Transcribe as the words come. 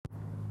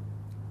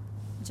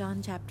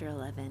John chapter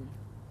 11.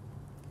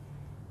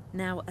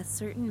 Now a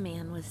certain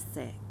man was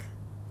sick,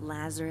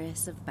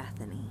 Lazarus of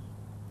Bethany,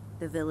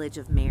 the village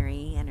of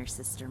Mary and her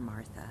sister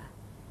Martha.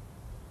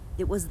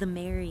 It was the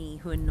Mary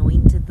who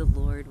anointed the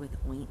Lord with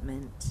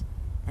ointment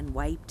and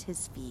wiped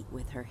his feet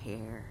with her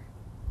hair,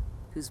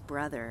 whose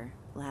brother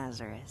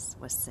Lazarus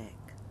was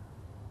sick.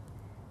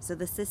 So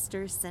the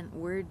sisters sent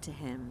word to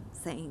him,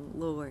 saying,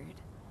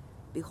 Lord,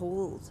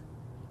 behold,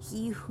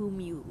 he whom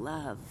you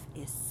love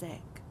is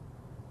sick.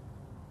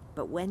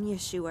 But when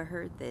Yeshua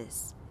heard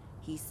this,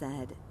 he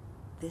said,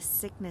 This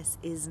sickness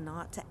is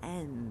not to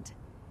end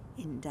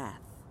in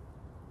death,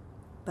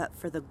 but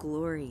for the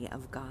glory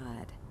of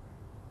God,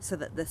 so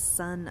that the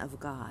Son of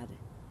God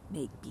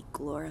may be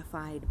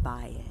glorified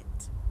by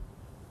it.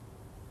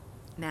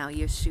 Now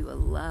Yeshua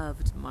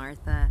loved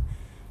Martha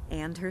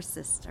and her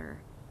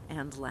sister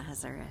and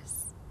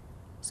Lazarus.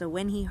 So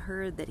when he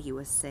heard that he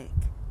was sick,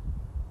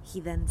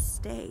 he then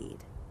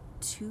stayed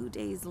 2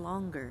 days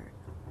longer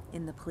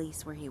in the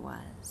place where he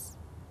was.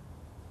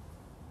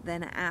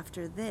 Then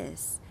after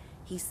this,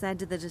 he said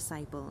to the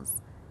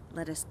disciples,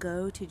 Let us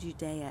go to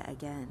Judea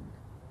again.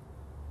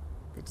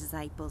 The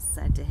disciples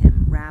said to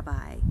him,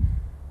 Rabbi,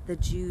 the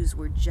Jews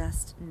were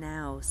just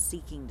now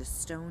seeking to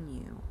stone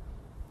you,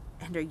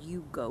 and are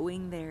you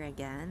going there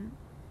again?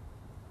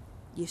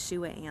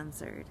 Yeshua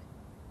answered,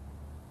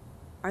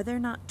 Are there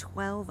not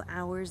 12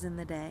 hours in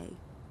the day?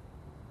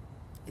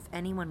 If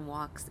anyone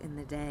walks in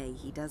the day,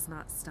 he does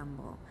not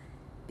stumble,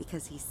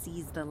 because he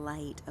sees the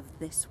light of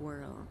this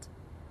world.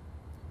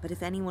 But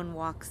if anyone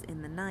walks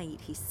in the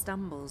night, he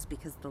stumbles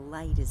because the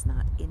light is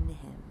not in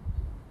him.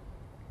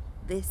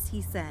 This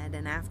he said,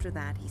 and after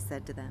that he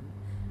said to them,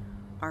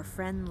 Our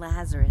friend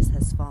Lazarus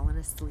has fallen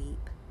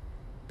asleep,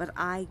 but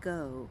I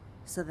go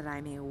so that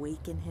I may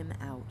awaken him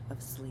out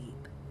of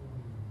sleep.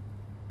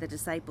 The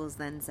disciples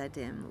then said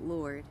to him,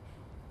 Lord,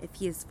 if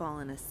he has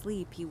fallen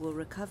asleep, he will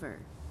recover.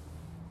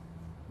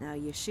 Now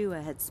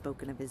Yeshua had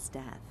spoken of his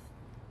death,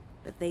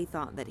 but they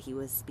thought that he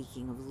was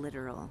speaking of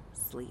literal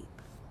sleep.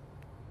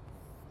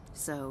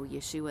 So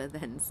Yeshua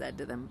then said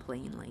to them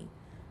plainly,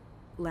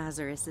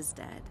 Lazarus is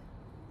dead,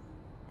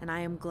 and I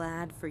am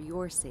glad for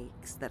your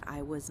sakes that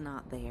I was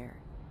not there,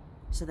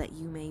 so that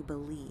you may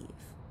believe.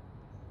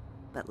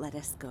 But let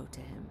us go to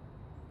him.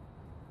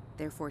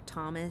 Therefore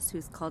Thomas, who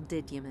is called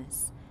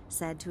Didymus,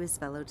 said to his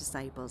fellow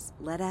disciples,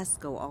 Let us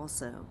go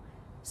also,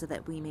 so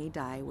that we may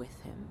die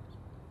with him.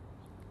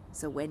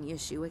 So when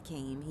Yeshua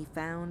came, he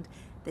found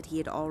that he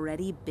had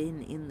already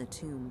been in the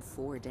tomb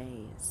 4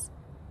 days.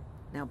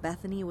 Now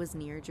Bethany was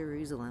near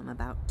Jerusalem,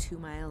 about 2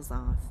 miles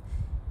off,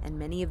 and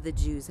many of the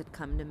Jews had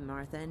come to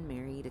Martha and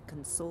Mary to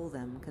console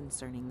them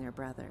concerning their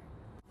brother.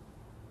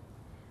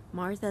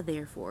 Martha,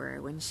 therefore,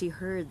 when she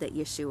heard that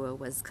Yeshua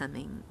was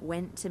coming,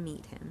 went to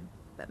meet him,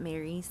 but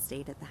Mary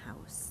stayed at the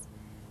house.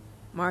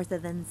 Martha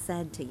then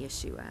said to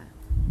Yeshua,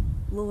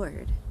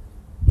 Lord,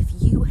 if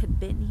you had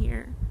been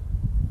here,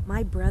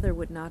 my brother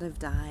would not have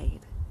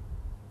died.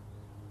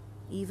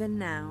 Even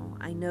now,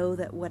 I know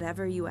that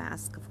whatever you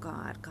ask of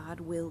God, God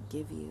will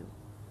give you.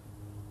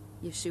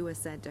 Yeshua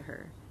said to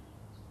her,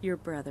 Your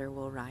brother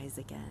will rise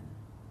again.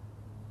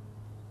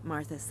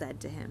 Martha said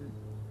to him,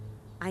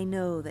 I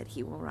know that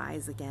he will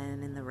rise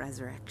again in the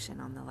resurrection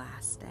on the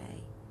last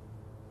day.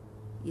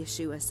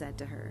 Yeshua said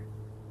to her,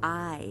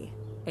 I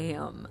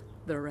am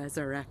the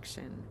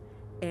resurrection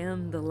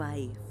and the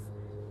life.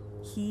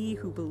 He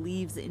who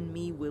believes in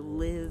me will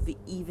live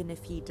even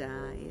if he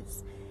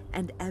dies,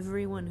 and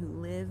everyone who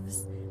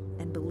lives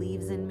and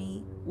believes in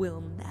me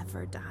will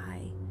never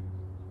die.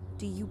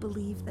 Do you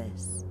believe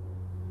this?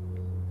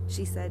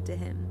 She said to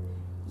him,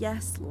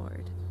 Yes,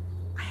 Lord,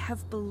 I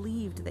have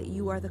believed that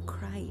you are the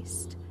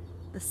Christ,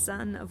 the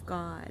Son of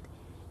God,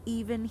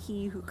 even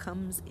he who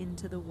comes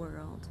into the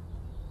world.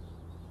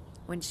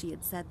 When she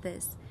had said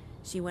this,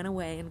 she went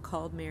away and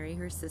called Mary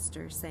her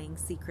sister, saying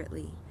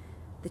secretly,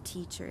 The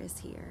teacher is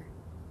here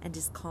and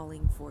is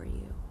calling for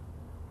you.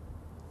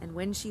 And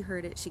when she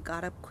heard it, she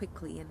got up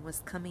quickly and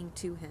was coming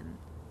to him.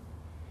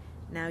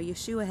 Now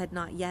Yeshua had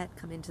not yet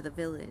come into the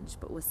village,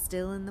 but was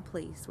still in the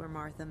place where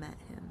Martha met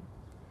him.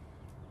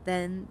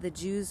 Then the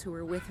Jews who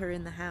were with her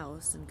in the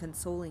house and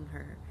consoling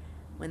her,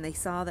 when they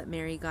saw that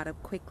Mary got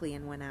up quickly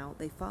and went out,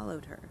 they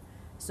followed her,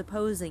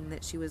 supposing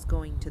that she was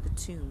going to the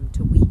tomb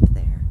to weep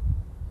there.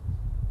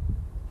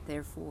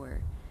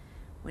 Therefore,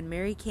 when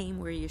Mary came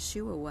where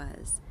Yeshua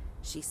was,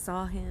 she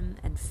saw him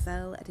and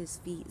fell at his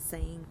feet,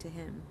 saying to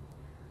him,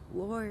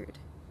 Lord,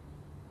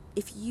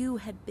 if you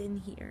had been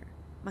here,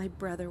 my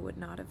brother would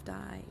not have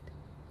died.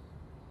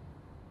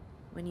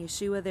 When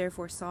Yeshua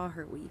therefore saw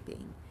her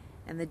weeping,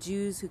 and the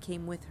Jews who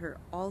came with her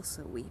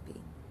also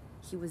weeping,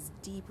 he was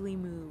deeply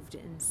moved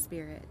in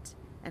spirit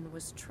and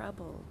was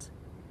troubled,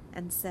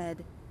 and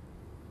said,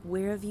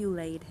 Where have you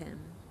laid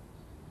him?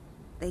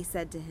 They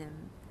said to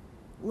him,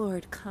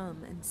 Lord,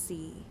 come and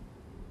see.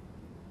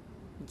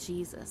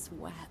 Jesus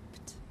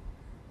wept.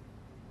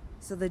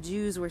 So the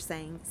Jews were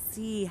saying,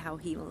 See how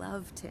he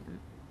loved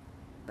him.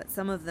 But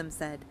some of them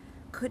said,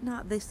 Could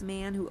not this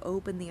man who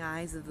opened the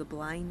eyes of the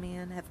blind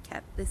man have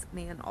kept this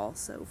man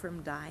also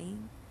from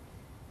dying?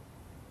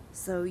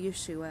 So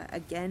Yeshua,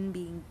 again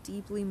being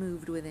deeply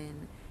moved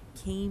within,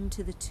 came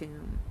to the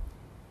tomb.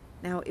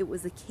 Now it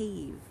was a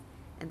cave,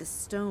 and a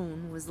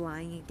stone was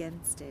lying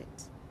against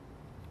it.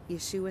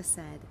 Yeshua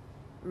said,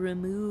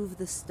 "Remove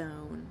the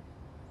stone."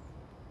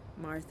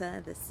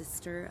 Martha, the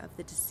sister of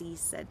the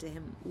deceased, said to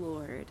him,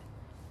 "Lord,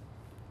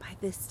 by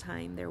this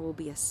time there will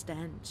be a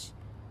stench,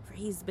 for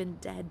he's been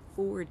dead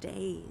 4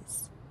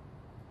 days."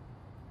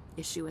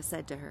 Yeshua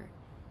said to her,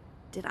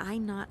 "Did I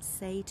not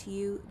say to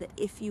you that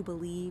if you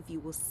believe, you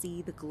will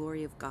see the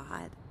glory of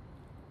God?"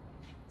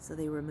 So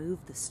they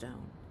removed the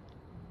stone.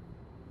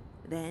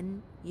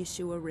 Then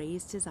Yeshua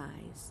raised his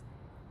eyes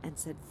and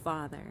said,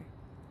 "Father,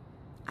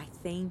 I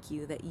thank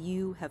you that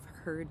you have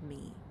heard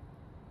me.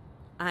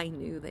 I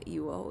knew that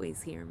you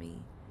always hear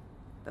me,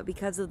 but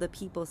because of the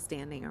people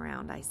standing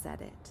around, I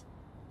said it,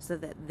 so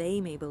that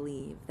they may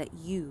believe that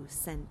you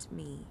sent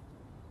me."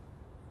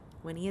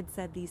 When he had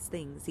said these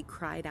things, he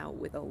cried out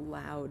with a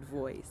loud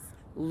voice,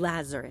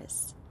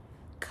 "Lazarus,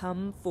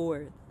 come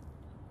forth."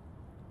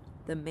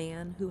 The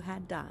man who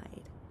had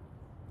died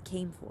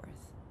came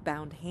forth,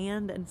 bound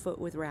hand and foot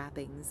with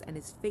wrappings, and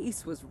his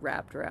face was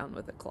wrapped around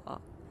with a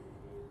cloth.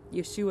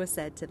 Yeshua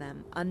said to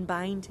them,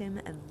 "Unbind him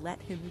and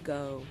let him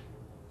go."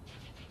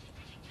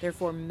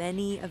 Therefore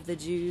many of the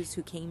Jews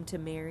who came to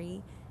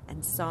Mary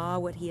and saw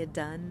what he had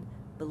done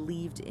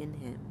believed in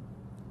him.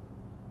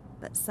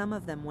 But some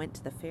of them went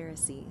to the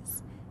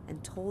Pharisees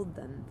and told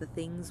them the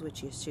things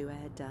which Yeshua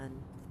had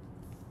done.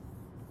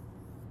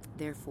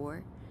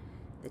 Therefore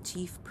the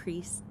chief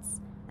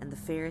priests and the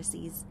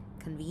Pharisees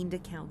convened a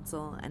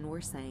council and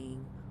were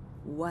saying,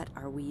 "What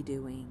are we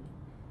doing?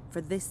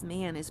 For this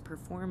man is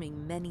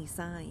performing many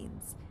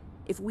signs.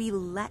 If we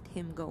let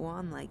him go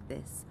on like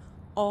this,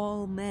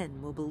 all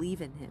men will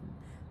believe in him,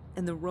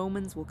 and the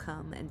Romans will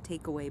come and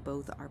take away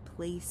both our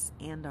place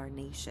and our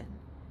nation."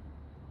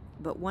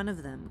 But one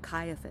of them,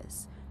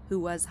 Caiaphas, who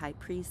was high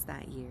priest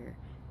that year,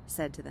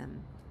 said to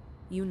them,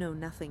 "You know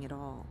nothing at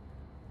all,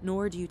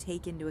 nor do you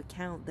take into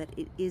account that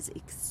it is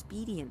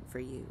expedient for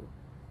you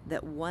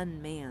that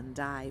one man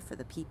die for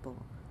the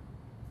people,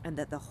 and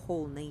that the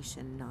whole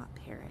nation not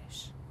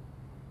perish."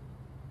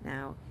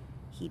 Now,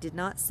 he did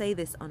not say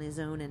this on his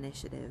own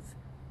initiative,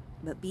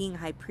 but being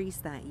high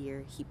priest that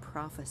year, he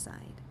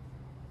prophesied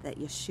that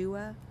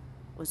Yeshua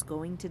was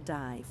going to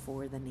die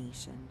for the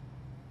nation,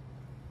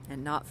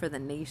 and not for the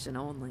nation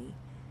only,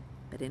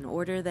 but in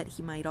order that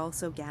he might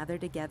also gather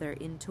together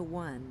into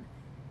one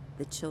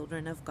the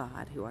children of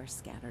God who are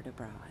scattered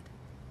abroad.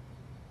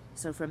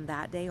 So from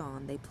that day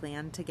on, they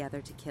planned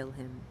together to kill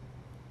him.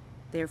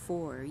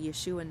 Therefore,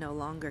 Yeshua no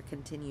longer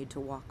continued to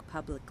walk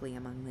publicly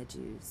among the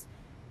Jews,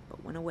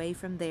 but went away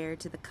from there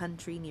to the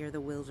country near the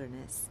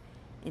wilderness,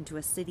 into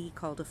a city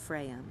called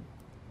Ephraim,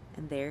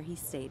 and there he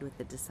stayed with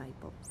the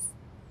disciples.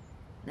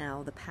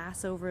 Now the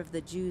Passover of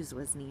the Jews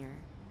was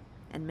near,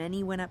 and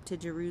many went up to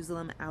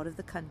Jerusalem out of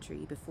the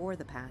country before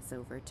the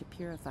Passover to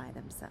purify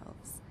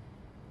themselves.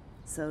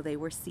 So they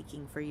were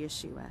seeking for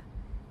Yeshua,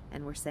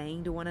 and were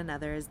saying to one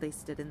another as they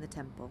stood in the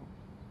temple,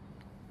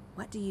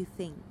 "What do you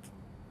think,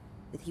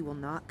 that he will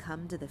not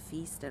come to the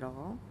feast at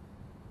all?"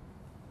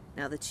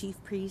 Now the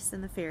chief priests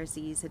and the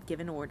Pharisees had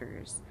given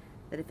orders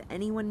that if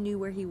anyone knew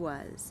where he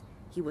was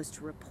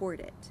to report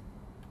it,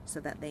 so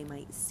that they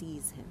might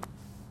seize him.